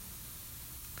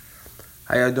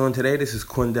How y'all doing today? This is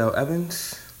Quindell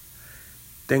Evans.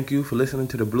 Thank you for listening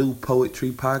to the Blue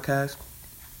Poetry Podcast.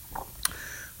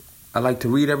 I like to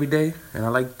read every day, and I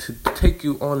like to take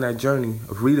you on that journey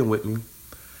of reading with me.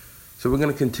 So we're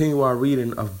going to continue our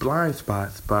reading of Blind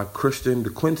Spots by Christian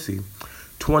DeQuincy,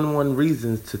 21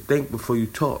 Reasons to Think Before You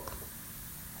Talk.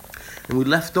 And we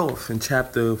left off in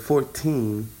chapter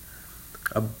 14,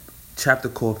 a chapter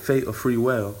called Fate or Free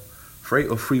Will,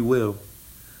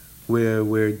 where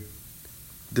we're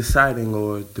deciding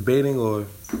or debating or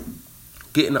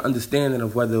getting an understanding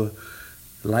of whether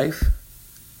life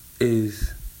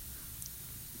is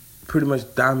pretty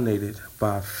much dominated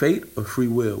by fate or free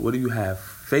will. What do you have?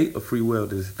 Fate or free will?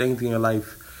 There's things in your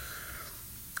life,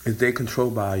 is they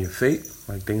controlled by your fate,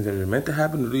 like things that are meant to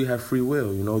happen, or do you have free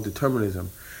will,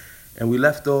 determinism? And we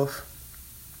left off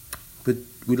at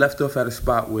a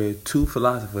spot where two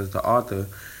philosophers, the author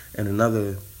and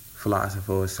another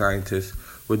philosopher or scientist,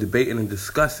 were debating and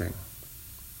discussing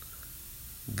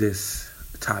this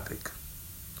topic.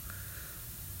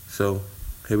 So,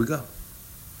 here we go.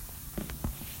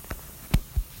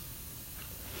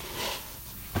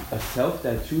 A self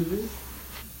that chooses,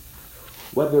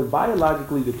 whether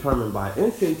biologically determined by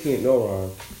insentient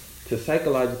neurons to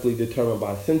psychologically determined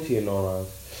by sentient neurons,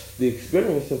 the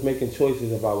experience of making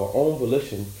choices of our own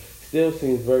volition still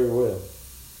seems very real.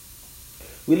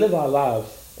 We live our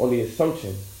lives on the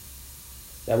assumption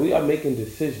that we are making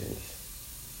decisions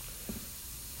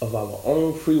of our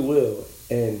own free will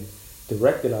and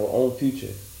directing our own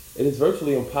future. It is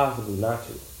virtually impossible not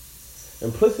to.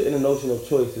 Implicit in the notion of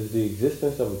choice is the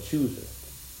existence of a chooser,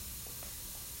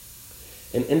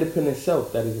 an independent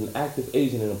self that is an active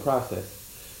agent in the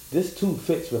process. This too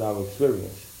fits with our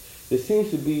experience. There seems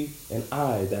to be an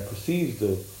I that perceives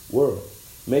the world,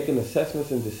 making assessments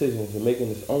and decisions and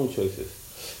making its own choices.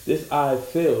 This I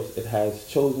feels it has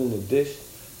chosen the dish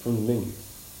from the menu.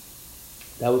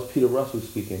 That was Peter Russell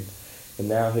speaking, and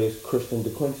now here's Christian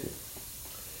DeQuincy.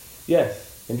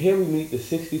 Yes, and here we meet the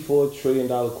 $64 trillion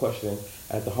question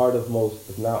at the heart of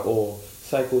most, if not all,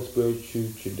 psycho-spiritual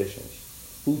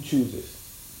traditions. Who chooses?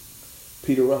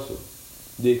 Peter Russell.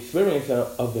 The experience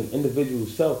of an individual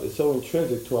self is so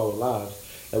intrinsic to our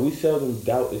lives that we seldom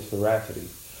doubt its veracity.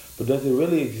 But does it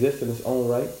really exist in its own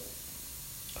right?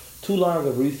 Two lines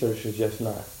of research suggest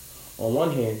not. On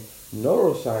one hand,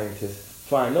 neuroscientists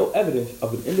find no evidence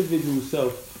of an individual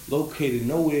self located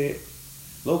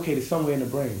somewhere in the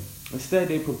brain. Instead,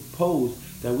 they propose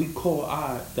that what we call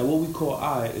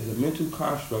I is a mental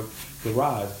construct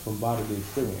derived from bodily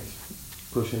experience.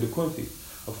 Christian DeQuincy.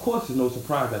 Of course, it's no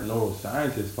surprise that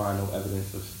neuroscientists find no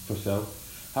evidence for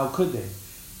self. How could they?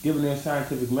 Given their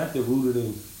scientific method rooted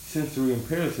in sensory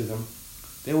empiricism,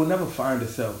 they will never find a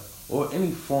self or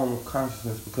any form of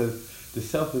consciousness because the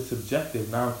self is subjective,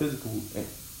 non-physical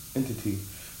entity.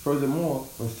 Furthermore,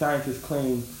 when scientists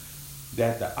claim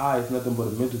that the I is nothing but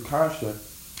a mental construct,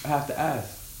 I have to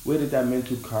ask, where did that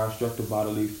mental construct of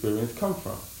bodily experience come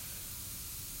from?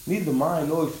 Neither mind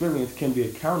nor experience can be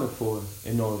accounted for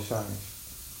in neuroscience.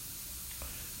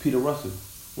 Peter Russell.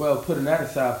 Well, putting that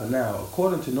aside for now,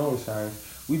 according to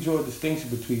neuroscience, we draw a distinction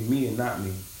between me and not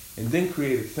me, and then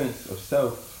create a sense of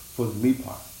self for the me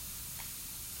part.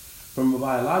 From a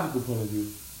biological point of view,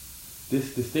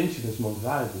 this distinction is most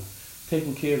valuable.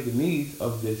 Taking care of the needs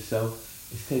of this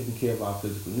self is taking care of our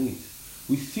physical needs.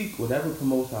 We seek whatever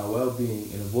promotes our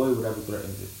well-being and avoid whatever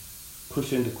threatens it.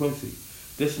 Christian DeQuincy.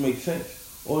 This makes sense.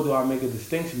 Or do I make a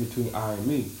distinction between I and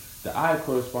me? The I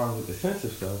corresponds with the sense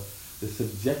of self, the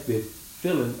subjective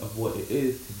feeling of what it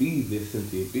is to be this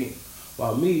sentient being,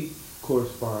 while me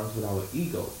corresponds with our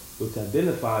ego, which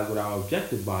identifies with our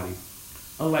objective body.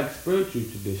 Unlike spiritual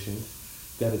traditions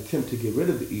that attempt to get rid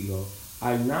of the ego,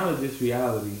 I acknowledge this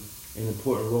reality and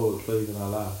important role it plays in our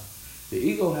lives. The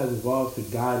ego has evolved to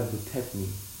guide and protect me,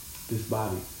 this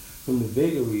body, from the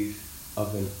vagaries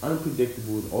of an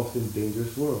unpredictable and often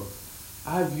dangerous world.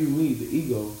 I view me, the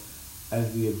ego,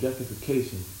 as the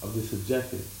objectification of the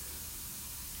subjective,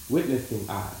 witnessing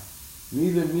I.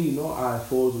 Neither me nor I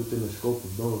falls within the scope of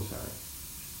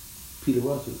neuroscience. Peter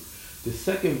Russell. The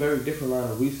second very different line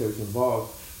of research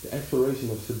involves the exploration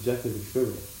of subjective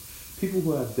experience. People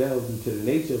who have delved into the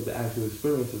nature of the actual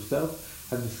experience of self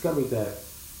have discovered that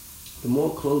the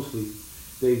more closely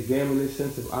they examine this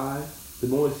sense of I, the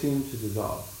more it seems to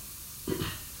dissolve.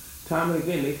 Time and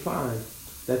again, they find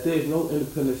that there is no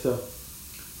independent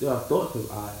self. There are thoughts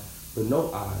of I, but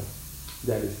no I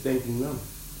that is thinking them.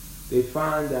 They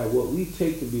find that what we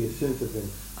take to be a sense of an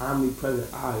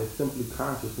omnipresent I is simply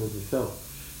consciousness itself.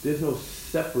 There's no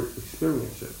separate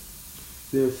experiencer.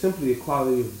 There is simply a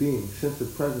quality of being, sense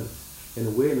of presence, and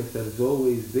awareness that is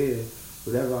always there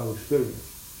whatever our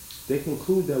experience. They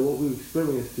conclude that what we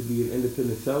experience to be an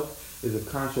independent self is a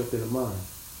construct in the mind,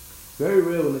 very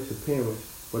real in its appearance,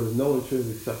 but of no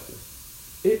intrinsic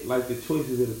substance. It, like the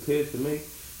choices it appears to make,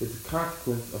 is a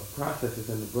consequence of processes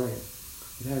in the brain.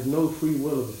 It has no free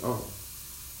will of its own.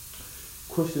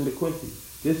 Question to Quincy.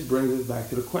 This brings us back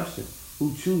to the question,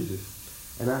 who chooses?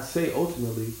 And I say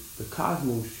ultimately, the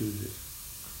cosmos chooses,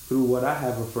 through what I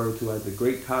have referred to as the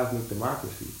great cosmic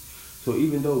democracy. So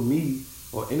even though me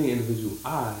or any individual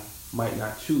I might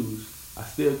not choose, I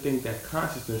still think that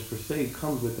consciousness per se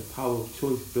comes with the power of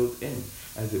choice built in,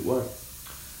 as it were.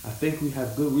 I think we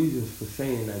have good reasons for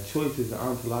saying that choice is an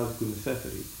ontological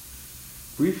necessity.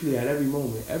 Briefly, at every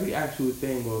moment, every actual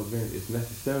thing or event is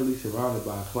necessarily surrounded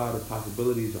by a cloud of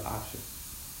possibilities or options.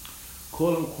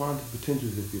 Call them quantum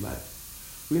potentials if you like.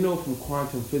 We know from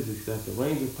quantum physics that the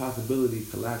range of possibility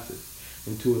collapses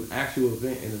into an actual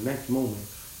event in the next moment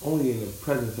only in the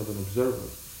presence of an observer,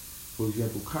 for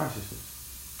example, consciousness.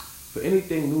 For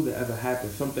anything new to ever happen,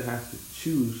 something has to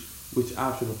choose which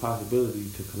option or possibility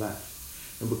to collapse.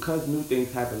 And because new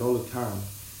things happen all the time,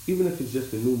 even if it's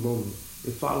just a new moment,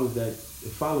 it follows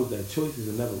that choice is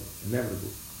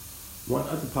inevitable. One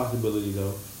other possibility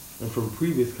though, and from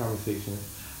previous conversations,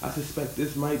 I suspect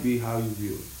this might be how you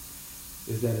view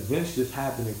it, is that events just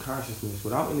happen in consciousness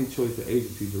without any choice or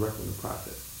agency directing the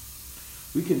process.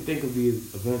 We can think of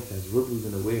these events as ripples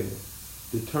in awareness,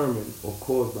 determined or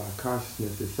caused by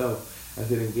consciousness itself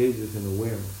as it engages in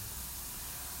awareness.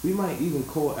 We might even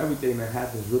call everything that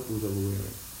happens ripples of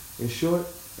awareness. In short,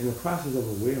 in the process of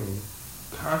awareness,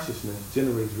 consciousness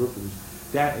generates ripples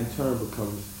that in turn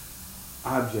becomes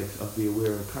objects of the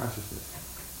aware consciousness.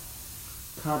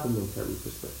 Complementary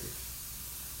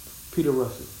perspectives. Peter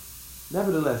Russell.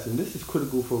 Nevertheless, and this is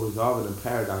critical for resolving the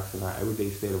paradox in our everyday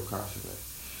state of consciousness,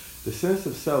 the sense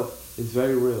of self is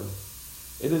very real.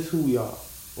 It is who we are.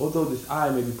 Although this I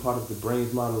may be part of the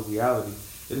brain's model of reality,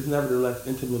 it is nevertheless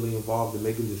intimately involved in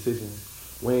making decisions,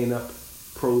 weighing up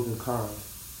pros and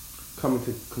cons, coming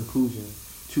to conclusions,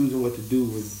 choosing what to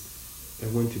do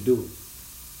and when to do it.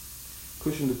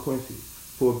 Question to Quincy.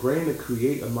 For a brain to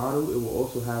create a model, it will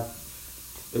also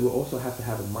have to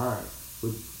have a mind,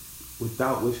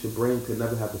 without which the brain could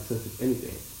never have a sense of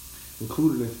anything,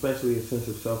 including especially a sense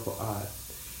of self or I.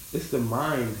 It's the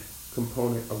mind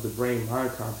component of the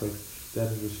brain-mind complex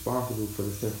that is responsible for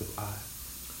the sense of I.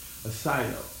 A side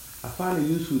note, I find it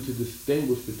useful to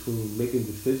distinguish between making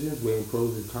decisions, weighing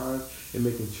pros and cons, and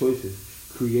making choices,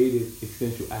 creative,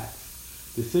 essential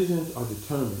acts. Decisions are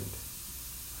determined.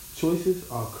 Choices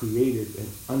are creative and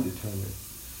undetermined.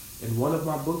 In one of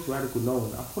my books, Radical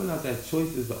Knowing, I point out that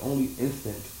choice is the only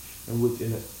instant in which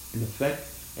an effect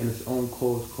and its own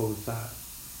cause coincide.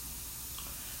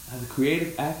 As a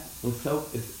creative act, when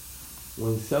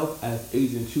self as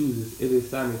agent chooses, it is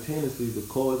simultaneously the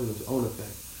cause and its own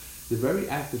effect. The very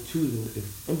act of choosing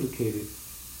is implicated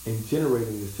in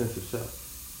generating the sense of self.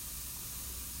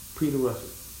 Peter Russell.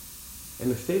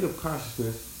 In a state of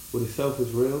consciousness where the self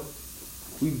is real,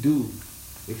 we do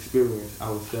experience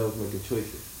ourselves making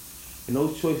choices. And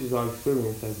those choices are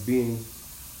experienced as being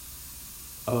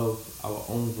of our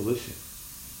own volition.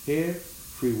 Here,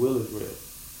 free will is real.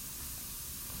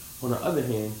 On the other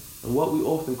hand, in what we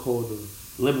often call the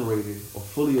liberated or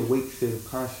fully awake state of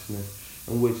consciousness,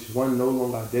 in which one no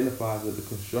longer identifies with the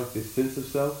constructed sense of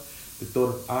self, the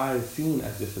thought of I is seen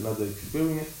as just another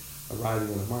experience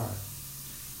arising in the mind.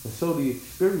 And so the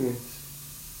experience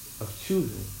of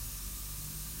choosing.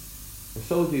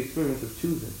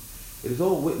 It is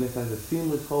all witnessed as a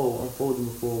seamless whole unfolding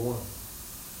before one.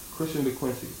 Christian de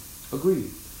Quincy.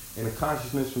 Agreed. In A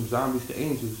Consciousness from Zombies to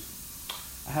Angels,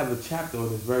 I have a chapter on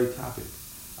this very topic.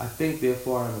 I think,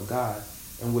 therefore, I am a God,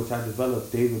 in which I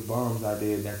developed David Bohm's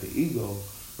idea that the ego,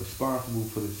 responsible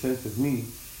for the sense of me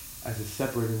as a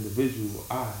separate individual,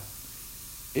 I,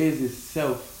 is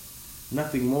itself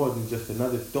nothing more than just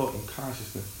another thought in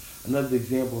consciousness, another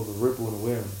example of a ripple in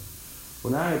awareness.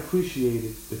 When I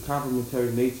appreciated the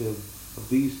complementary nature of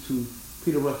these two,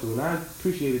 Peter Russell, when I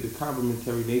appreciated the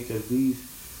complementary nature of these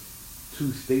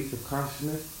two states of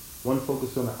consciousness, one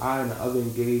focused on the I and the other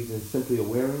engaged in simply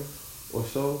awareing,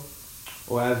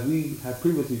 or as we have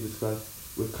previously discussed,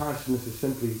 where consciousness is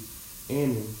simply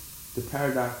aiming, the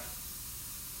paradox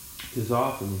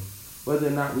dissolved for me. Whether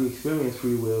or not we experience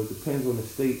free will depends on the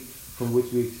state from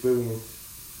which we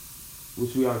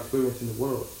are experiencing the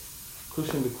world.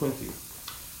 Christian de Quincy.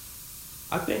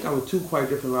 I think our two quite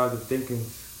different lines of thinking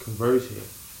converge here.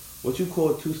 What you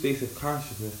call two states of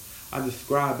consciousness, I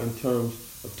describe in terms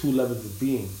of two levels of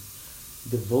being.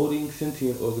 The voting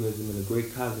sentient organism in a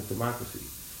great cosmic democracy.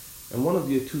 In one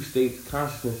of your two states,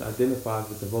 consciousness identifies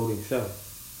with the voting self.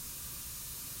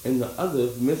 In the other,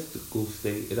 mystical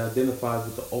state, it identifies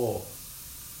with the all.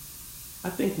 I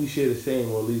think we share the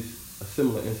same, or at least a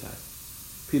similar insight.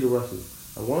 Peter Russell.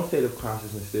 In one state of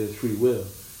consciousness, there is free will.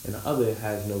 In the other, it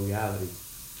has no reality.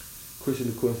 Christian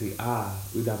DeQuincy.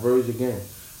 We diverge again.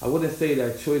 I wouldn't say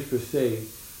that choice per se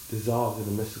dissolves in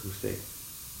the mystical state.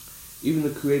 Even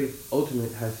the creative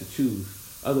ultimate has to choose.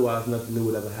 Otherwise, nothing new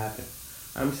would ever happen.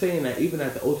 I'm saying that even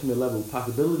at the ultimate level,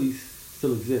 possibilities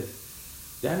still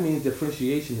exist. That means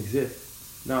differentiation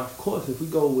exists. Now, of course, if we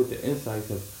go with the insights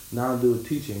of non-dual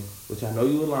teaching, which I know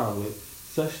you align with,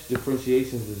 such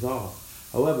differentiations dissolve.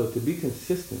 However, to be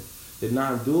consistent, the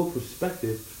non-dual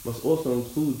perspective must also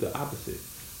include the opposite,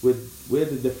 where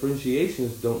the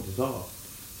differentiations don't dissolve.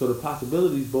 So the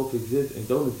possibilities both exist and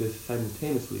don't exist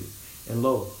simultaneously. And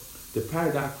lo, the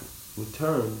paradox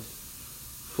returns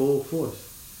full force.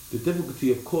 The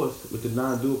difficulty, of course, with the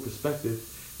non-dual perspective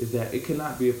is that it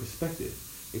cannot be a perspective.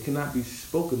 It cannot be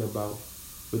spoken about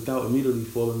without immediately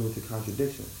falling into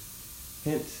contradiction.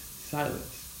 Hence,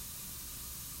 silence.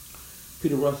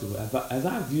 Peter Russell. As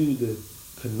I view the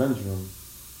conundrum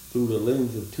through the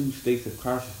lens of two states of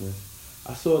consciousness,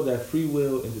 I saw that free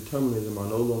will and determinism are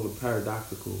no longer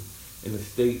paradoxical in the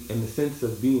sense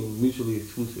of being mutually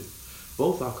exclusive.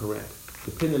 Both are correct,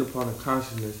 depending upon the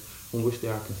consciousness from which they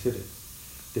are considered.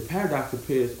 The paradox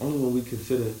appears only when we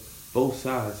consider both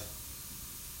sides.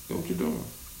 What you doing?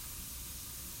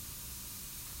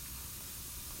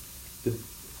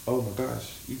 Oh my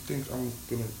gosh, you think I'm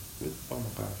gonna, oh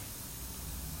my gosh.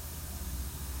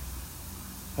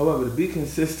 However, to be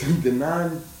consistent, the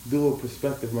non-dual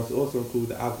perspective must also include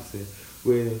the opposite,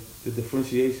 where the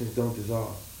differentiations don't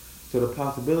dissolve. So the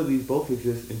possibilities both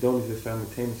exist and don't exist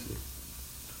simultaneously.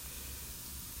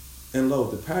 And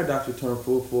lo, the paradox returns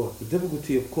full force. The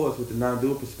difficulty, of course, with the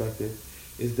non-dual perspective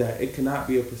is that it cannot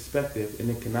be a perspective and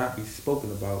it cannot be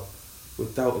spoken about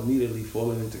without immediately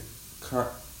falling into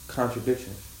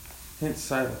contradictions. Hence,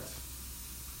 silence.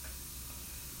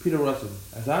 Peter Russell.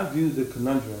 As I viewed the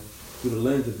conundrum through the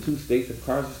lens of two states of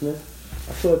consciousness,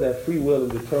 I saw that free will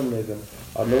and determinism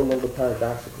are no longer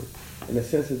paradoxical in the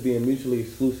sense of being mutually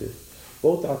exclusive.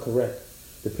 Both are correct,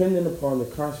 depending upon the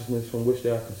consciousness from which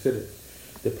they are considered.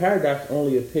 The paradox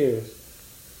only appears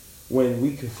when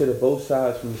we consider both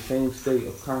sides from the same state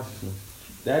of consciousness.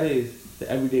 That is, the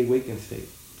everyday waking state.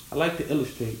 I like to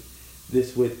illustrate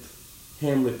this with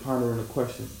Hamlet pondering a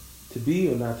question, to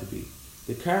be or not to be.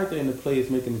 The character in the play is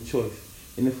making a choice,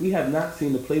 and if we have not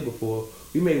seen the play before,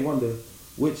 we may wonder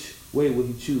which way will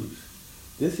he choose.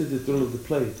 This is the thrill of the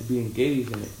play, to be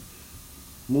engaged in it,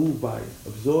 moved by it,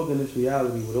 absorbed in its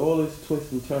reality with all its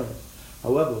twists and turns.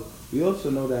 However, we also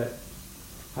know that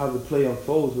how the play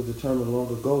unfolds was determined long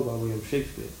ago by William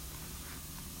Shakespeare.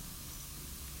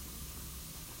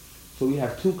 So we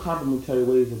have two complementary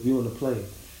ways of viewing the play.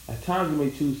 At times you may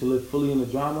choose to live fully in the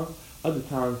drama, other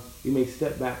times you may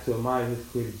step back to admire his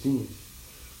creative genius.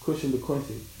 Christian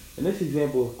DeQuincy. In this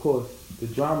example, of course, the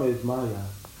drama is Maya,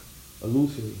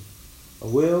 illusory, a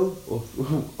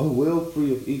will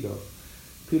free of ego.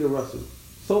 Peter Russell.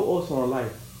 So also in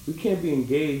life, we can't be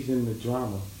engaged in the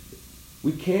drama.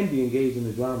 We can be engaged in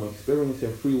the drama,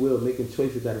 experiencing free will, making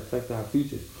choices that affect our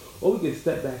futures. Or we can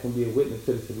step back and be a witness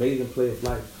to this amazing play of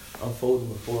life unfolding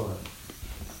before us.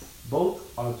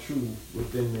 Both are true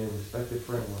within their respective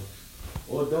frameworks.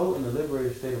 Although in a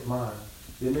liberated state of mind,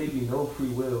 there may be no free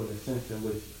will in the sense in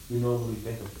which we normally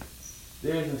think of it.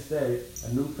 There is instead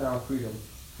a newfound freedom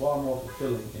far more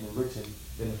fulfilling and enriching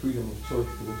than the freedom of choice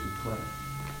to which we cling.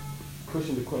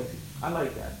 Christian DeQuincy. I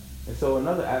like that. And so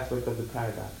another aspect of the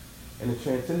paradox, in the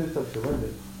transcendence of surrender,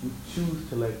 you choose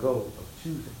to let go of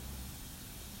choosing.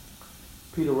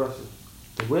 Peter Russell.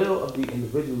 The will of the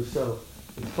individual self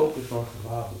is focused on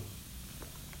survival.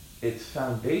 Its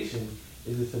foundation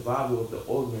is the survival of the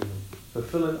organism,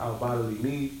 fulfilling our bodily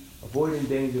needs, avoiding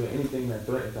danger or anything that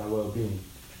threatens our well-being.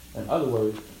 In other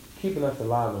words, keeping us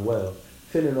alive and well,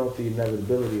 fending off the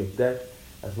inevitability of death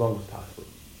as long as possible.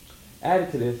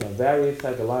 Added to this are various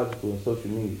psychological and social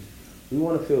needs. We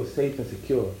want to feel safe and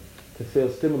secure, to feel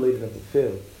stimulated and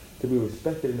fulfilled, to be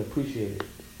respected and appreciated.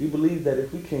 We believe that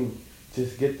if we can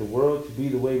just get the world to be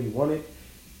the way we want it,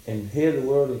 and here the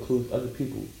world includes other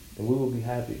people, then we will be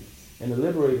happy. In the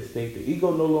liberated state, the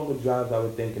ego no longer drives our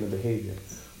thinking and behavior.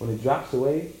 When it drops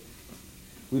away,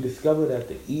 we discover that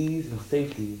the ease and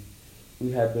safety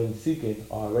we have been seeking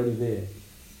are already there.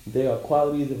 They are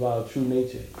qualities of our true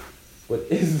nature. But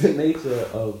is the nature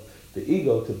of the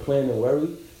ego to plan and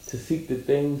worry, to seek the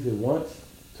things it wants,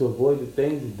 to avoid the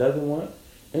things it doesn't want?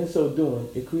 In so doing,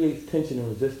 it creates tension and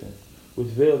resistance, which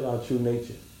veils our true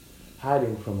nature.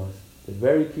 hiding from us the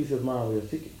very peace of mind we are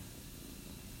seeking.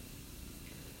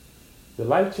 The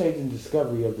life-changing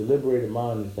discovery of the liberated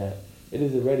mind is that it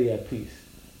is already at peace.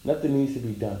 Nothing needs to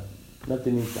be done.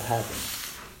 Nothing needs to happen.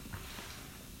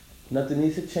 Nothing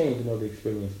needs to change in order to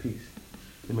experience peace.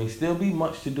 There may still be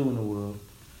much to do in the world,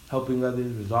 helping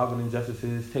others, resolving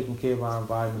injustices, taking care of our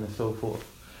environment, and so forth.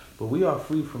 But we are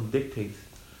free from dictates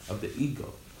of the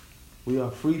ego. We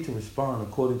are free to respond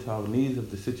according to our needs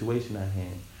of the situation at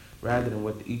hand, rather than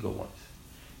what the ego wants.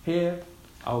 Here,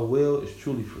 our will is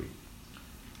truly free.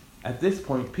 At this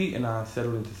point, Pete and I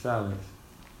settled into silence,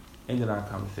 ending our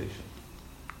conversation.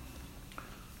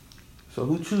 So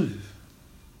who chooses?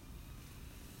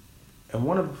 In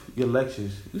one of your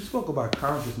lectures, you spoke about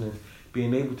consciousness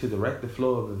being able to direct the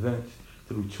flow of events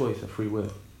through choice and free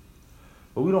will.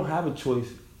 But we don't have a choice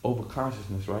over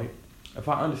consciousness, right? If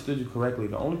I understood you correctly,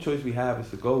 the only choice we have is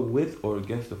to go with or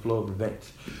against the flow of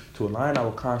events, to align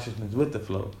our consciousness with the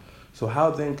flow. So how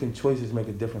then can choices make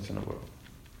a difference in the world?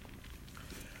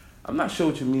 I'm not sure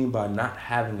what you mean by not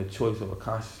having a choice over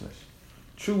consciousness.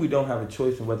 True, we don't have a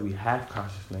choice in whether we have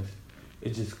consciousness.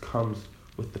 It just comes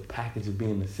with the package of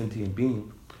being a sentient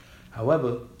being.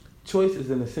 However, choice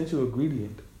is an essential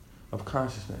ingredient of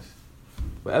consciousness.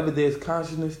 Wherever there's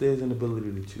consciousness, there's an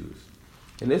ability to choose.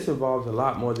 And this involves a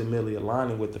lot more than merely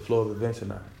aligning with the flow of events or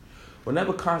not.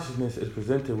 Whenever consciousness is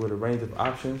presented with a range of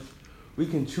options, we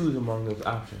can choose among those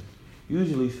options,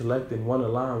 usually selecting one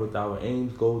aligned with our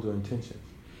aims, goals, or intentions.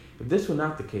 If this were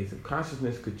not the case, if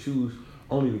consciousness could choose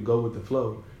only to go with the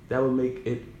flow, that would make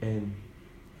it an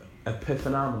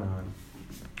epiphenomenon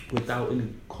without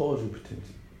any causal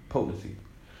potency.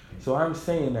 So I'm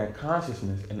saying that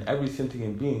consciousness in every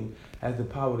sentient being has the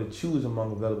power to choose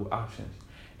among available options.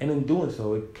 And in doing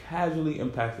so, it casually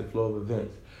impacts the flow of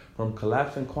events, from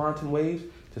collapsing quantum waves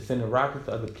to sending rockets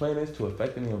to other planets to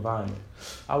affecting the environment.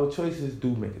 Our choices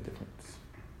do make a difference.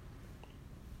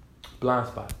 Blind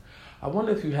spot. I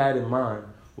wonder if you had in mind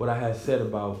what I had said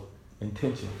about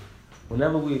intention.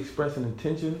 Whenever we express an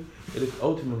intention, it is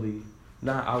ultimately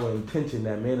not our intention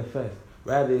that manifests.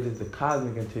 Rather, it is the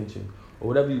cosmic intention, or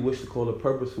whatever you wish to call the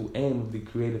purposeful aim of the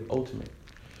creative ultimate.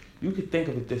 You could think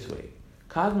of it this way.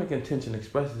 Cosmic intention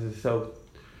expresses itself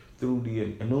through the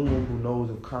innumerable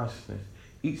nodes of consciousness,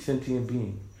 each sentient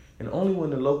being. And only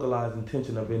when the localized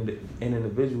intention of an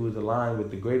individual is aligned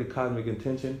with the greater cosmic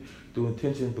intention do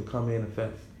intentions become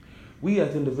manifest. We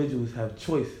as individuals have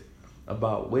choice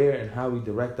about where and how we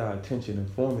direct our attention and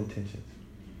form intentions.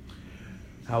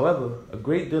 However, a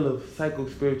great deal of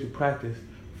psycho-spiritual practice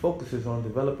focuses on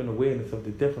developing awareness of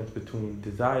the difference between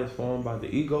desires formed by the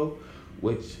ego,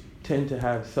 which tend to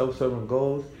have self-serving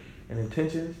goals, and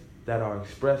intentions that are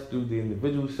expressed through the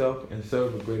individual self and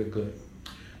serve a greater good.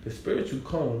 The spiritual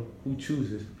cone, who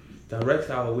chooses,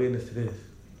 directs our awareness to this.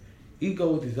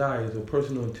 Ego desires or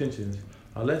personal intentions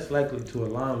are less likely to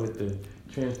align with the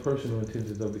transpersonal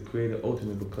intentions of the creator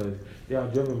ultimate because they are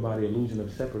driven by the illusion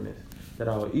of separateness, that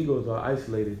our egos are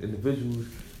isolated individuals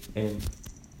and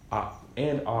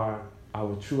are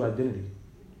our true identity.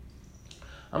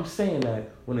 I'm saying that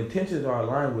when intentions are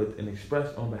aligned with and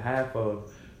expressed on behalf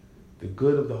of the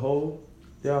good of the whole,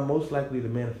 they are most likely to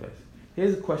manifest.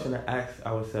 Here's a question to ask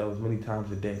ourselves many times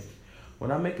a day.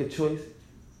 When I make a choice,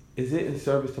 is it in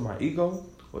service to my ego,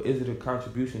 or is it a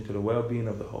contribution to the well-being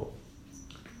of the whole?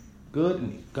 God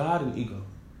and ego.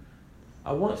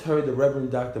 I once heard the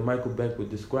Reverend Dr. Michael Beckwith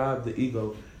describe the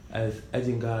ego as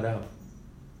edging God out.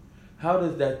 How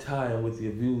does that tie in with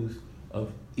your views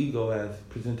of ego as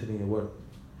presented in your work?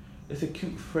 It's a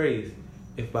cute phrase.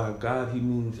 If by God he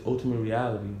means ultimate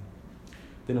reality,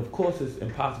 then of course it's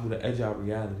impossible to edge out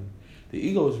reality. The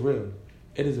ego is real.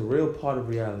 It is a real part of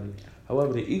reality.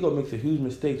 However, the ego makes a huge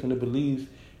mistake when it believes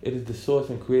it is the source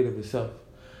and creator of itself.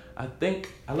 I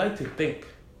like to think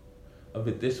of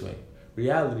it this way.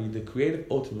 Reality, the creative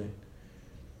ultimate,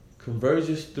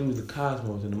 converges through the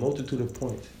cosmos in a multitude of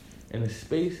points, in a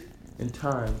space and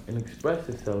time, and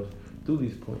expresses itself through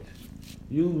these points.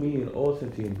 You, me, and all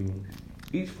sentient beings.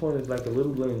 Each point is like a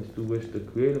little lens through which the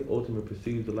creative ultimate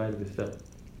perceives the light of itself.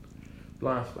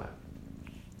 Blind spot.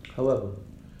 However,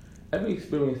 every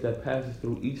experience that passes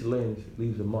through each lens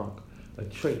leaves a mark, a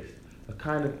trace, a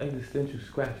kind of existential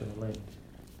scratch on the lens.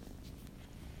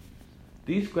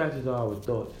 These scratches are our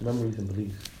thoughts, memories, and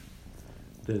beliefs,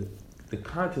 the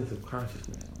contents of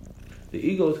consciousness. The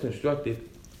ego is constructed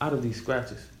out of these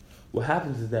scratches. What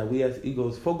happens is that we as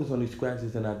egos focus on these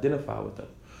scratches and identify with them.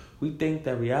 We think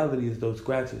that reality is those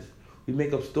scratches. We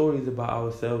make up stories about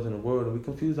ourselves and the world, and we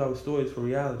confuse our stories for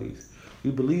realities.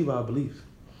 We believe our beliefs.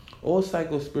 All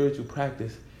psycho-spiritual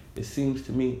practice, it seems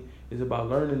to me, is about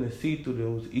learning to see through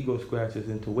those ego scratches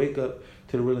and to wake up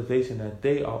to the realization that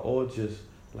they are all just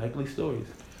likely stories.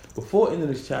 Before ending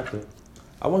this chapter,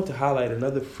 I want to highlight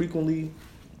another frequently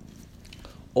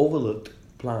overlooked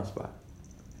blind spot.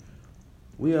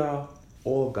 We are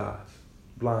all gods.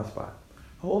 Blind spot.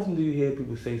 How often do you hear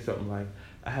people say something like,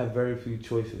 I have very few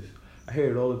choices? I hear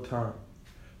it all the time.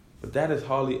 But that is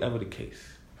hardly ever the case,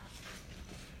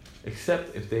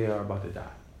 except if they are about to die.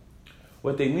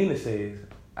 What they mean to say is,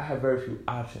 I have very few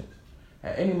options.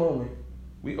 At any moment,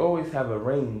 we always have a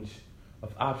range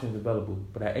of options available,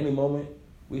 but at any moment,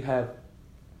 we have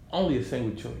only a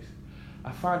single choice.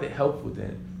 I find it helpful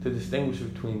then to distinguish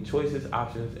between choices,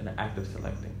 options, and the act of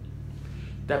selecting.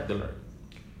 Depth alert.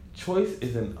 Choice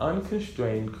is an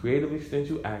unconstrained, creative,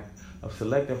 existential act of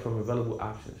selecting from available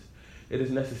options. It is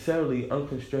necessarily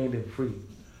unconstrained and free.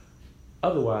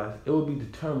 Otherwise, it will be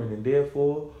determined and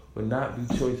therefore will not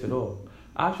be choice at all.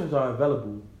 Options are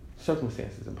available,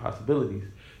 circumstances and possibilities,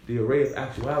 the array of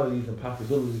actualities and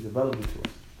possibilities available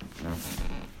to us.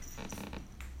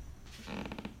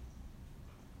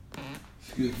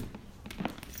 Excuse me.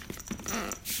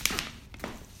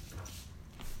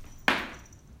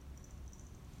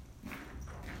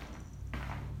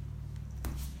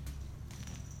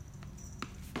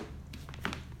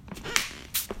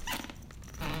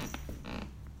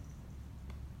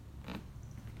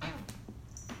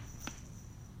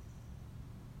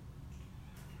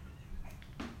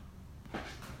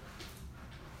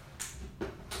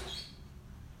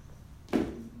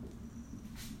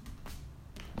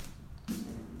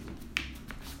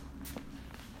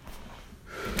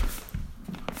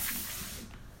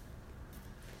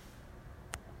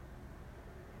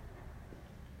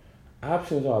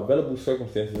 Options are available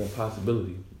circumstances and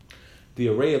possibilities, the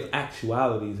array of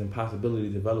actualities and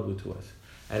possibilities available to us.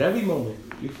 At every moment,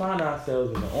 we find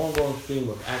ourselves in an ongoing stream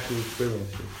of actual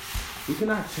experiences. We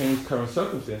cannot change current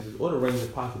circumstances or the range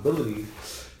of possibilities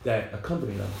that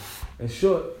accompany them. In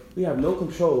short, we have no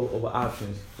control over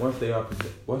options once they are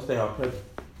present.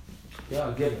 They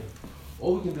are given.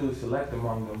 All we can do is select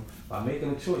among them by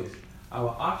making a choice. Our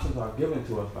options are given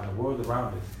to us by the world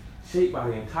around us, shaped by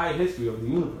the entire history of the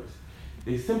universe.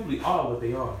 They simply are what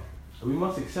they are, and we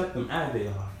must accept them as they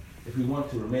are if we want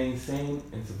to remain sane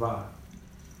and survive.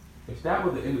 If that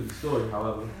were the end of the story,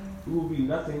 however, we would be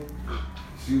nothing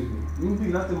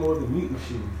more than meat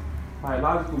machines,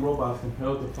 biological robots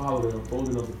compelled to follow the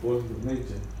unfolding of the forces of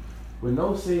nature, with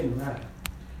no say in the matter.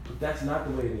 But that's not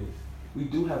the way it is. We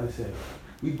do have a say.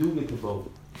 We do get to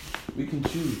vote. We can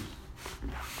choose.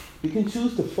 We can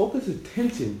choose to focus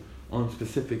attention on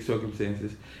specific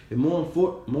circumstances, and more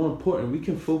important, we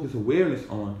can focus awareness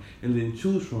on and then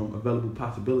choose from available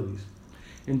possibilities.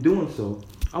 In doing so,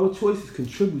 our choices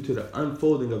contribute to the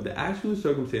unfolding of the actual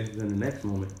circumstances in the next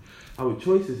moment. Our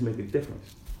choices make a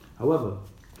difference. However,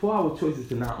 for our choices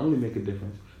to not only make a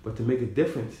difference, but to make a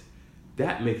difference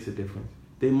that makes a difference,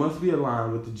 they must be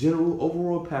aligned with the general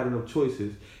overall pattern of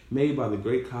choices made by the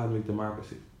great cosmic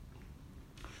democracy.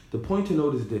 The point to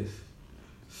note is this: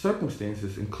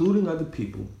 circumstances, including other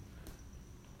people,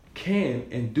 can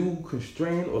and do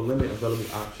constrain or limit available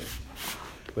options.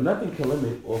 But nothing can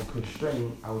limit or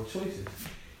constrain our choices,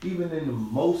 even in the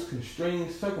most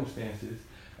constrained circumstances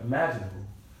imaginable.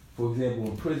 For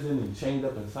example, in prison and chained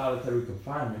up in solitary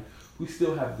confinement, we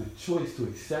still have the choice to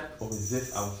accept or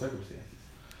resist our circumstances.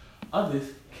 Others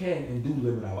can and do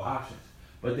limit our options,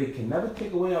 but they can never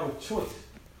take away our choice,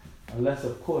 unless,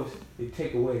 of course, they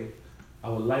take away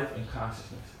our life and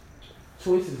consciousness.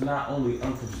 Choice is not only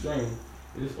unconstrained,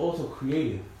 it is also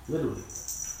creative, literally.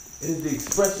 It is the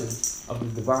expression of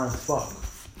the divine spark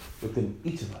within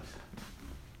each of us.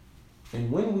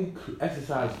 And when we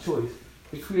exercise choice,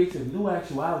 it creates a new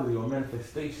actuality or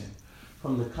manifestation.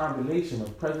 From the combination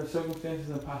of present circumstances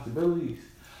and possibilities,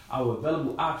 our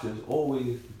available options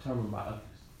always determined by others.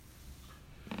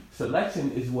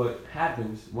 Selection is what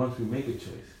happens once we make a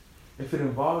choice. If it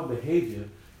involves behavior,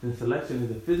 then selection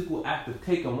is a physical act of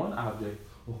taking one object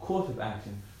or course of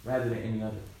action rather than any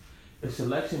other. If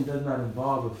selection does not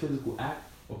involve a physical act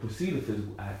or precede a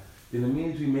physical act, then it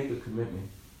means we make a commitment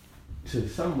to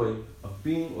some way of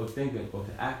being or thinking or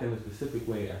to act in a specific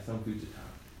way at some future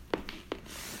time.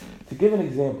 To give an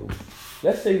example,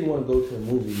 let's say you want to go to a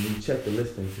movie and you check the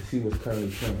listings to see what's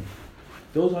currently playing.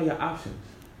 Those are your options.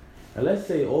 And let's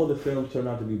say all the films turn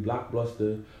out to be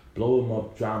blockbuster, blow 'em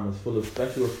up dramas full of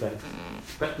special effects,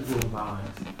 spectacle and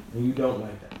violence, and you don't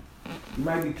like that. You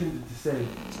might be tempted to say,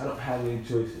 I don't have any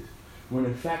choices, when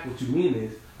in fact what you mean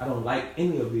is, I don't like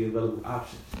any of the available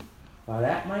options. While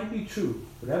that might be true,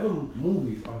 whatever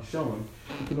movies are showing,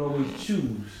 you can always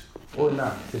choose or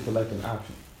not to select an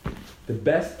option. the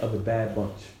best of a bad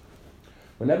bunch.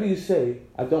 Whenever you say,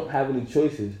 I don't have any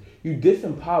choices, you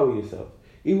disempower yourself,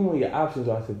 even when your options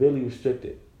are severely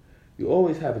restricted. You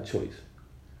always have a choice.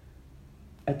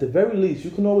 At the very least,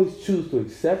 you can always choose to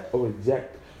accept or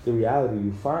reject the reality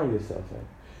you find yourself in.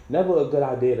 Never a good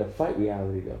idea to fight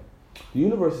reality, though. The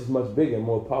universe is much bigger and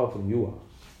more powerful than you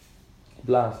are.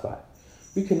 Blind spot.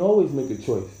 We can always make a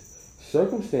choice.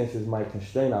 Circumstances might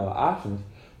constrain our options,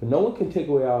 but no one can take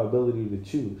away our ability to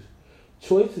choose.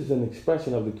 Choice is an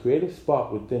expression of the creative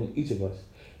spark within each of us,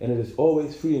 and it is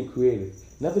always free and creative,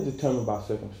 never determined by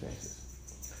circumstances.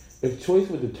 If choice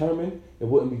were determined, it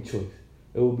wouldn't be choice.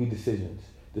 It would be decisions.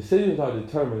 Decisions are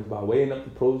determined by weighing up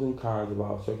the pros and cons of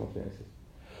our circumstances.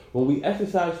 When we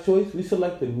exercise choice, we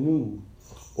select a new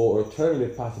or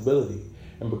alternative possibility,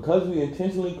 and because we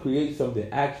intentionally create something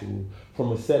actual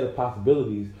from a set of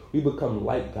possibilities, we become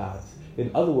like gods.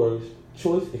 In other words,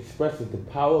 choice expresses the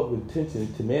power of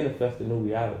intention to manifest a new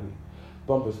reality.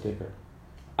 Bumper sticker.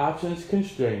 Options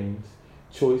constrains,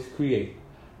 choice create.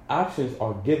 Options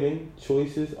are given,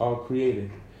 choices are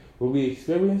created. When we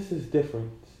experience this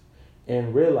difference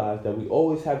and realize that we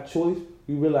always have choice,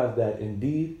 we realize that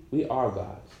indeed we are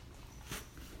gods.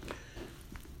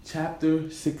 Chapter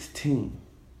 16.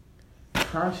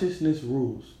 Consciousness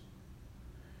rules.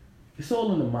 It's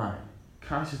all in the mind.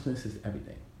 Consciousness is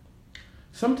everything.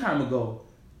 Some time ago,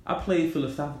 I played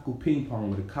philosophical ping pong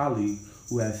with a colleague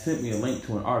who had sent me a link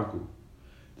to an article.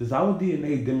 Does our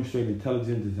DNA demonstrate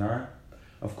intelligent design?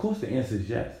 Of course the answer is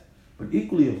yes, but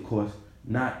equally of course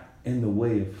not in the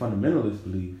way of fundamentalists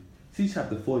believe. See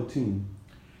chapter 14,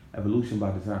 Evolution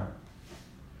by Design.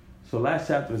 So last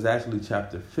chapter is actually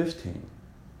chapter 15.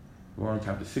 We're on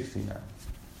chapter 16 now.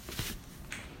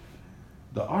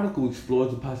 The article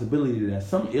explores the possibility that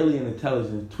some alien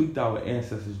intelligence tweaked our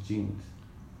ancestors' genes.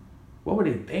 What were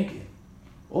they thinking?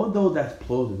 Although that's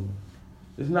plausible,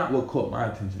 it's not what caught my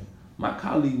attention. My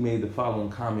colleague made the following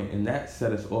comment, and that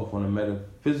set us off on a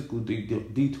metaphysical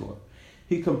detour.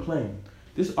 He complained,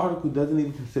 this article doesn't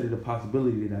even consider the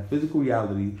possibility that physical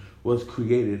reality was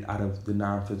created out of the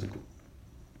non-physical.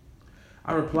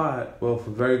 I replied, well,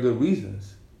 for very good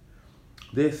reasons.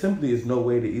 There simply is no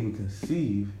way to even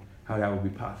conceive how that would be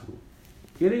possible.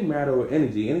 Getting matter or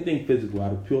energy, anything physical,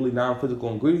 out of purely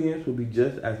non-physical ingredients would be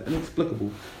just as inexplicable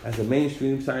as the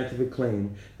mainstream scientific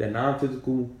claim that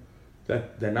non-physical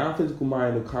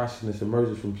mind or consciousness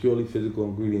emerges from purely physical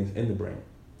ingredients in the brain.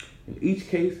 In each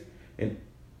case,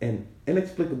 an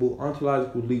inexplicable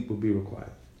ontological leap would be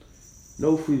required.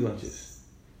 No free lunches.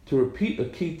 To repeat a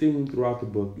key theme throughout the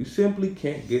book, you simply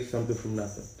can't get something from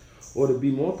nothing. Or to be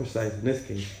more precise in this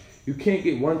case, you can't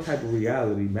get one type of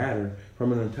reality, matter,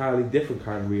 from an entirely different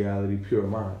kind of reality, pure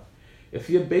mind. If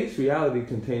your base reality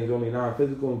contains only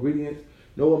non-physical ingredients,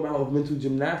 no amount of mental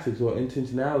gymnastics or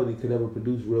intentionality could ever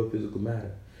produce real physical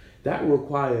matter. That will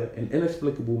require an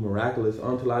inexplicable, miraculous,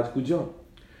 ontological jump.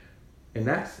 And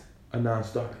that's a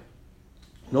non-starter.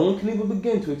 No one can even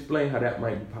begin to explain how that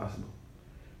might be possible.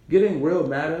 Getting real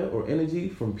matter or energy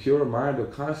from pure mind or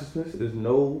consciousness is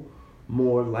no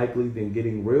more likely than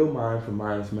getting real mind from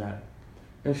mind's matter.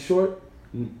 In short,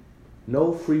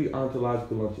 no free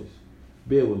ontological lunches.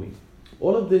 Bear with me.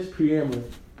 All of this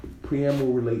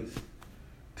preamble relates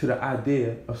to the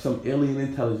idea of some alien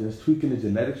intelligence tweaking the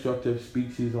genetic structure of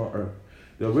species on Earth,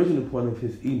 the original point of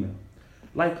his email.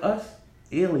 Like us,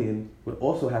 alien would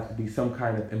also have to be some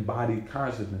kind of embodied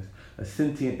consciousness, a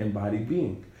sentient embodied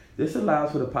being. This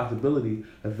allows for the possibility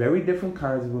of very different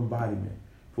kinds of embodiment.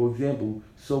 For example,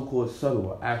 so-called subtle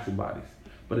or astral bodies.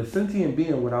 But a sentient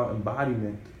being without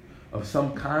embodiment of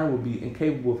some kind would be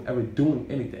incapable of ever doing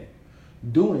anything.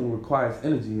 Doing requires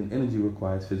energy, and energy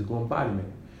requires physical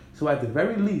embodiment. So at the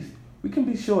very least, we can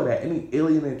be sure that any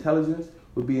alien intelligence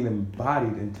would be an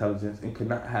embodied intelligence and could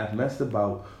not have messed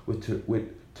about with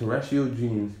terrestrial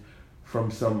dreams from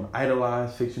some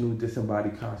idolized, fictional,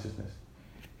 disembodied consciousness.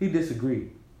 He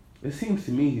disagreed. It seems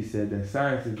to me, he said, that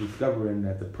science is discovering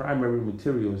that the primary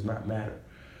material is not matter,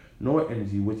 nor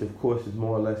energy, which of course is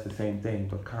more or less the same thing,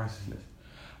 but consciousness.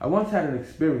 I once had an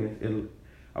experience.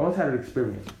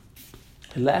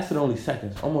 It lasted only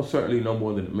seconds, almost certainly no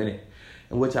more than a minute,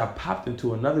 in which I popped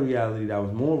into another reality that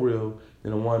was more real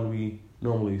than the one we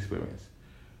normally experience.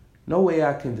 No way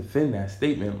I can defend that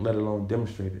statement, let alone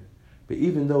demonstrate it. But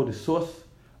even though the source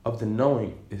of the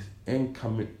knowing is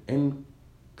incommunicable,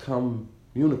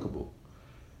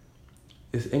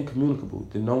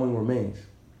 the knowing remains.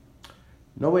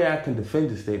 No way I can defend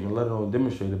this statement, let alone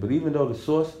demonstrate it, but even though the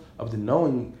source of the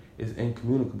knowing is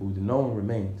incommunicable, the knowing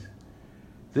remains.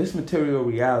 This material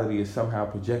reality is somehow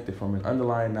projected from an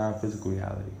underlying non-physical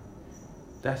reality.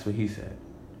 That's what he said.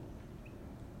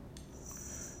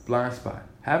 Blind spot.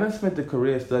 Having spent a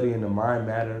career studying the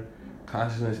mind-matter,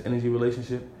 consciousness-energy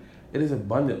relationship, it is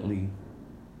abundantly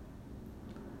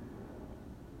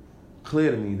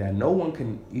clear to me that no one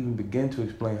can even begin to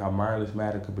explain how mindless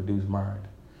matter could produce mind,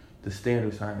 the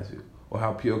standard science view, or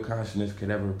how pure consciousness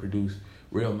could ever produce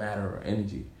real matter or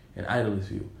energy, an idealist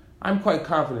view. I'm quite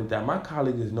confident that my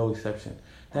colleague is no exception.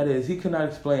 That is, he cannot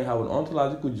explain how an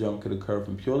ontological jump could occur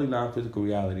from purely non-physical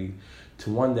reality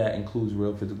to one that includes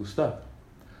real physical stuff.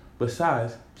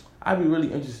 Besides, I'd be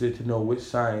really interested to know which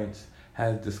science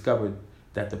has discovered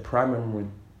that the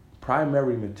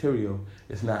primary material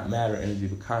is not matter, energy,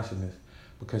 but consciousness,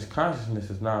 because consciousness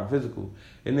is non-physical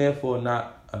and therefore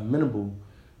not amenable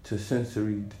to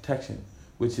sensory detection,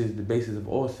 which is the basis of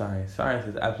all science. Science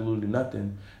has absolutely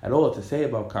nothing at all to say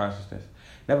about consciousness.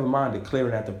 Never mind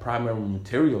declaring that the primary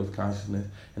material is consciousness,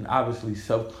 an obviously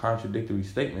self-contradictory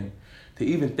statement. To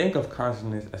even think of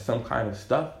consciousness as some kind of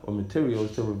stuff or material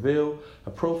is to reveal a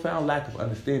profound lack of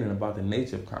understanding about the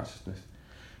nature of consciousness.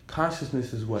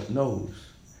 Consciousness is what knows.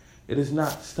 It is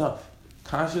not stuff.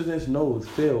 Consciousness knows,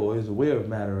 feels, or is aware of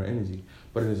matter or energy,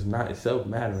 but it is not itself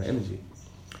matter or energy.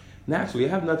 Naturally, I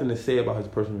have nothing to say about his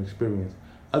personal experience,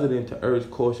 other than to urge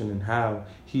caution in how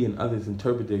he and others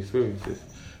interpret their experiences.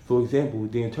 For example,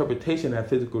 the interpretation that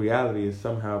physical reality is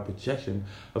somehow a projection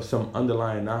of some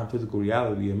underlying non-physical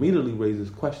reality immediately raises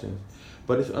questions,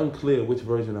 but it's unclear which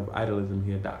version of idealism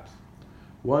he adopts.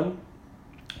 1.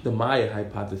 The Maya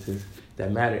hypothesis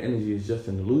that matter-energy is just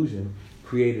an illusion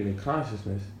created in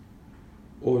consciousness,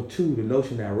 or 2. The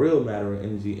notion that real matter or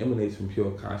energy emanates from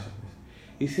pure consciousness.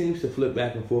 He seems to flip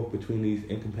back and forth between these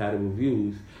incompatible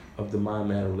views of the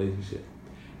mind-matter relationship.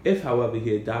 If, however,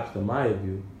 he adopts the Maya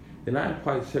view, then I am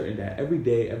quite certain that every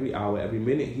day, every hour, every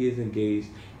minute he is engaged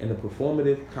in a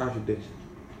performative contradiction.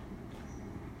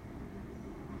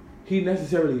 He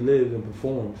necessarily lives and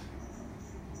performs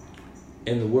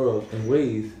in the world in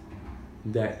ways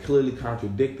that clearly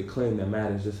contradict the claim that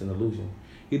matter is just an illusion.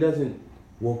 He doesn't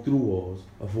walk through walls,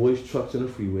 avoids trucks on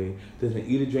the freeway, doesn't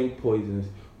eat or drink poisons,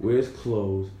 wears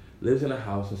clothes, lives in a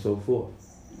house, and so forth.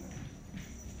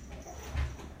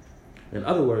 In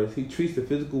other words, he treats the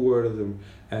physical world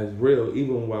as real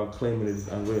even while claiming it is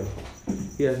unreal.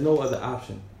 He has no other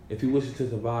option if he wishes to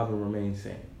survive and remain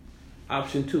sane.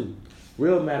 Option 2.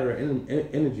 Real matter and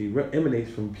energy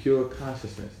emanates from pure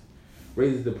consciousness,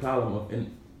 raises the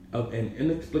problem of an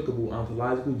inexplicable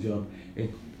ontological jump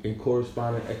and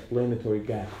corresponding explanatory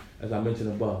gap, as I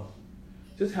mentioned above.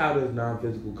 Just how does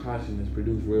non-physical consciousness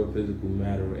produce real physical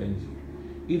matter or energy?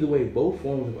 Either way, both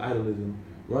forms of idealism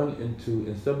run into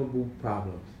inseparable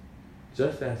problems,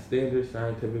 just as standard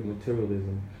scientific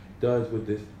materialism does with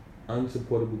this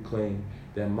unsupportable claim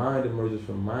that mind emerges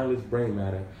from mindless brain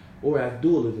matter, or as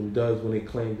dualism does when it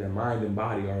claims that mind and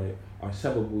body are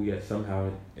separable yet somehow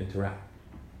interact.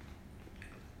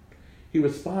 He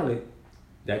responded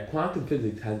that quantum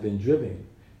physics has been driven,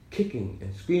 kicking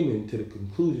and screaming to the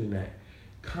conclusion that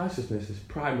consciousness is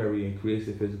primary and creates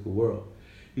the physical world.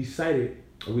 He cited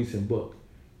a recent book,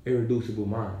 Irreducible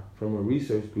Mind, from a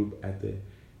research group at the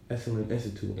Esalen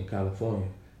Institute in California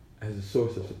as a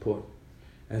source of support.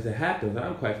 As it happens,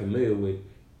 I'm quite familiar with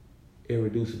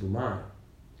Irreducible Mind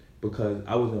because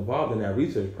I was involved in that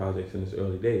research project in its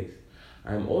early days.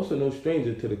 I am also no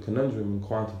stranger to the conundrum in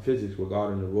quantum physics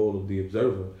regarding the role of the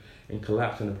observer in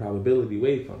collapsing the probability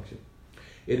wave function.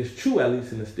 It is true, at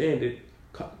least in the standard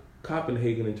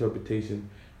Copenhagen interpretation,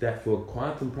 that for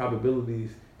quantum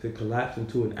probabilities to collapse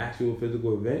into an actual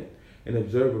physical event, an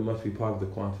observer must be part of the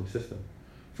quantum system.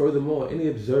 Furthermore, any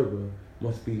observer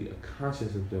must be a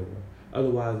conscious observer.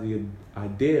 Otherwise, the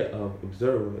idea of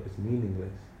observer is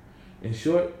meaningless. In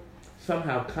short,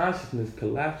 somehow consciousness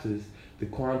collapses the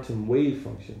quantum wave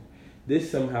function.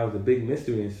 This somehow is a big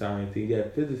mystery in science, and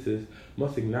yet physicists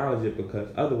must acknowledge it because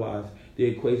otherwise the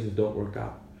equations don't work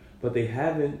out. But they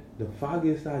haven't the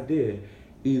foggiest idea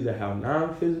either how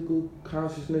non-physical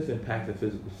consciousness impacts the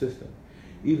physical system,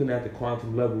 even at the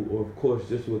quantum level, or of course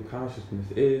just what consciousness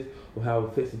is or how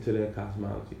it fits into their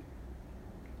cosmology.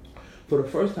 For the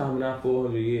first time in our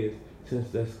 400 years since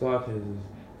Descartes'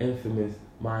 infamous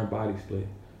mind-body split,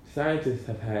 scientists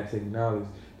have had to acknowledge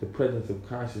the presence of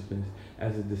consciousness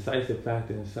as a decisive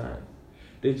factor in science.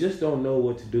 They just don't know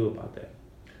what to do about that.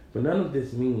 But none of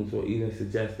this means or even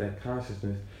suggests that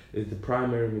consciousness is the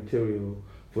primary material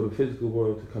for the physical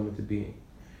world to come into being.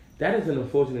 That is an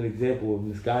unfortunate example of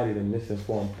misguided and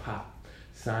misinformed pop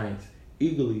science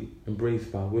eagerly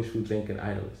embraced by wishful thinking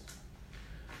idealists.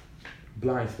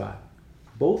 Blind spot.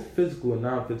 Both physical and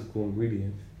non-physical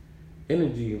ingredients,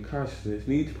 energy and consciousness,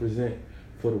 need to present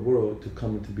for the world to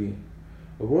come into being.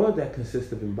 A world that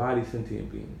consists of embodied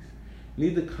sentient beings.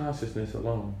 Neither consciousness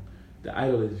alone, the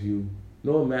idolist view,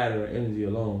 nor matter or energy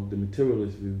alone, the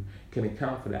materialist view, can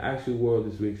account for the actual world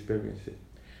as we experience it.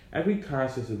 Every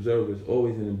conscious observer is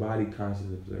always an embodied conscious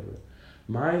observer.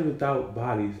 Minds without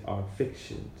bodies are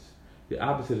fictions. The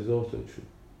opposite is also true.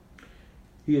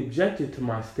 He objected to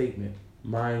my statement,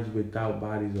 minds without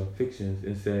bodies are fictions,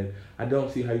 and said, I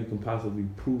don't see how you can possibly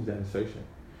prove that assertion.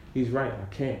 He's right, I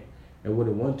can't, and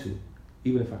wouldn't want to,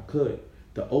 even if I could.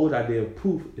 The old idea of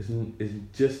proof is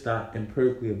just not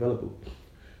empirically available.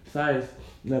 Science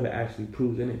never actually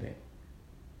proves anything.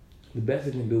 The best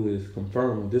it can do is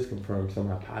confirm or disconfirm some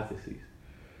hypotheses.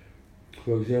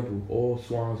 For example, all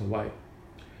swans are white.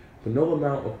 But no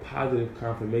amount of positive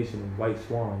confirmation of white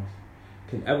swans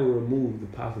can ever remove the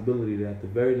possibility that the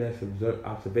very next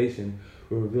observation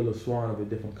will reveal a swan of a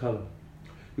different color.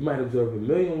 You might observe 1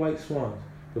 million white swans,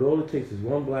 but all it takes is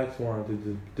one black swan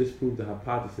to disprove the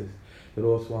hypothesis that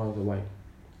all swans are white.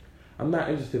 I'm not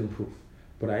interested in proof,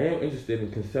 but I am interested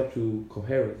in conceptual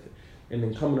coherence and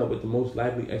in coming up with the most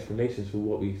likely explanations for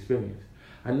what we experience.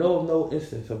 I know of no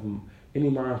instance of any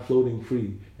mind floating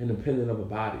free, independent of a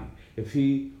body, if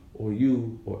he or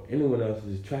you or anyone else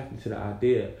is attracted to the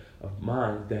idea of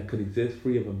minds that could exist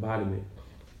free of embodiment.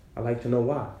 I'd like to know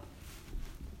why.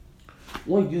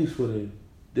 What use would a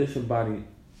disembodied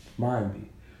mind be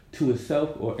to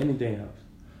itself or anything else?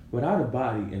 Without a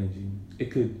body energy,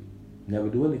 it could never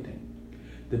do anything.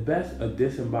 The best a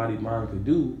disembodied mind could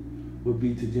do would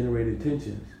be to generate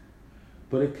intentions,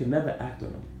 but it could never act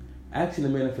on them. Action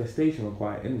and manifestation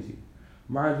require energy.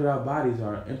 Minds without bodies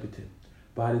are impotent.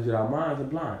 Bodies without minds are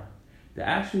blind. The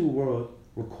actual world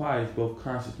requires both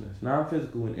consciousness,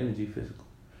 non-physical, and energy physical.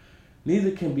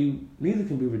 Neither can be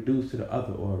reduced to the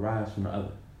other or arise from the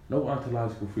other. No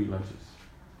ontological free lunches.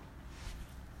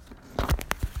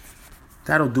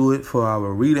 That'll do it for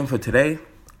our reading for today.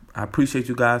 I appreciate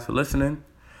you guys for listening.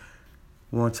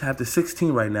 We're on chapter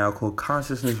 16 right now, called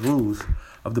Consciousness Rules,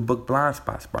 of the book Blind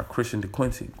Spots by Christian De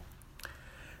Quincey.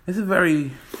 It's a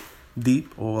very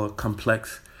deep or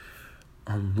complex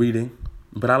reading,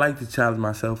 but I like to challenge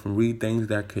myself and read things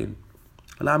that could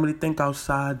allow me to think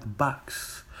outside the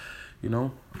box,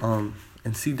 and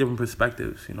see different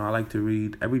perspectives. I like to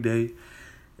read every day,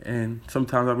 and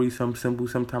sometimes I read something simple,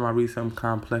 sometimes I read something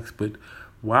complex, but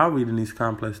while reading these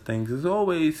complex things, there's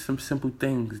always some simple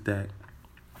things that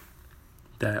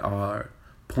are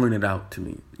pointed out to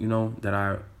me, that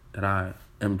I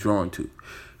am drawn to.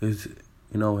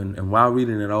 And while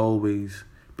reading it, I always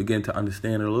begin to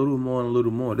understand it a little more and a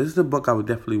little more. This is a book I would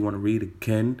definitely want to read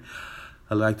again.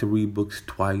 I like to read books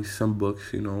twice. Some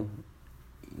books, I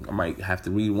might have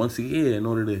to read once a year in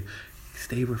order to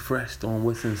stay refreshed on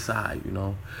what's inside,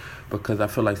 because I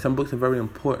feel like some books are very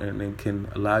important and can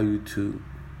allow you to,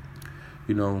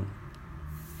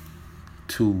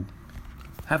 to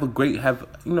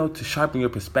to sharpen your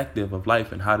perspective of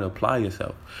life and how to apply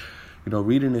yourself.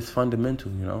 Reading is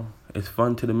fundamental, it's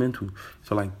fun to the mental.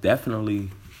 So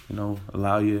definitely,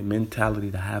 allow your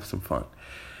mentality to have some fun.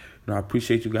 I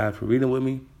appreciate you guys for reading with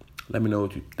me. Let me know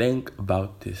what you think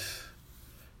about this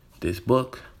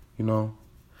book,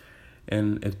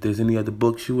 and if there's any other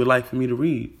books you would like for me to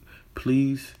read,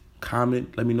 please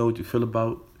comment. Let me know what you feel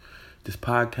about this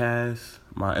podcast.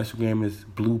 My Instagram is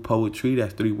Blue Poetry.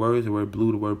 That's 3 words. The word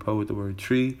blue, the word poet, the word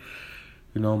tree.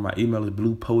 My email is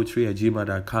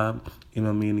bluepoetry@gmail.com.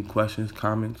 Email me any questions,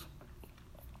 comments.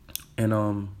 And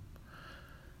my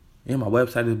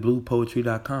website is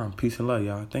bluepoetry.com. Peace and love,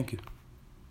 y'all. Thank you.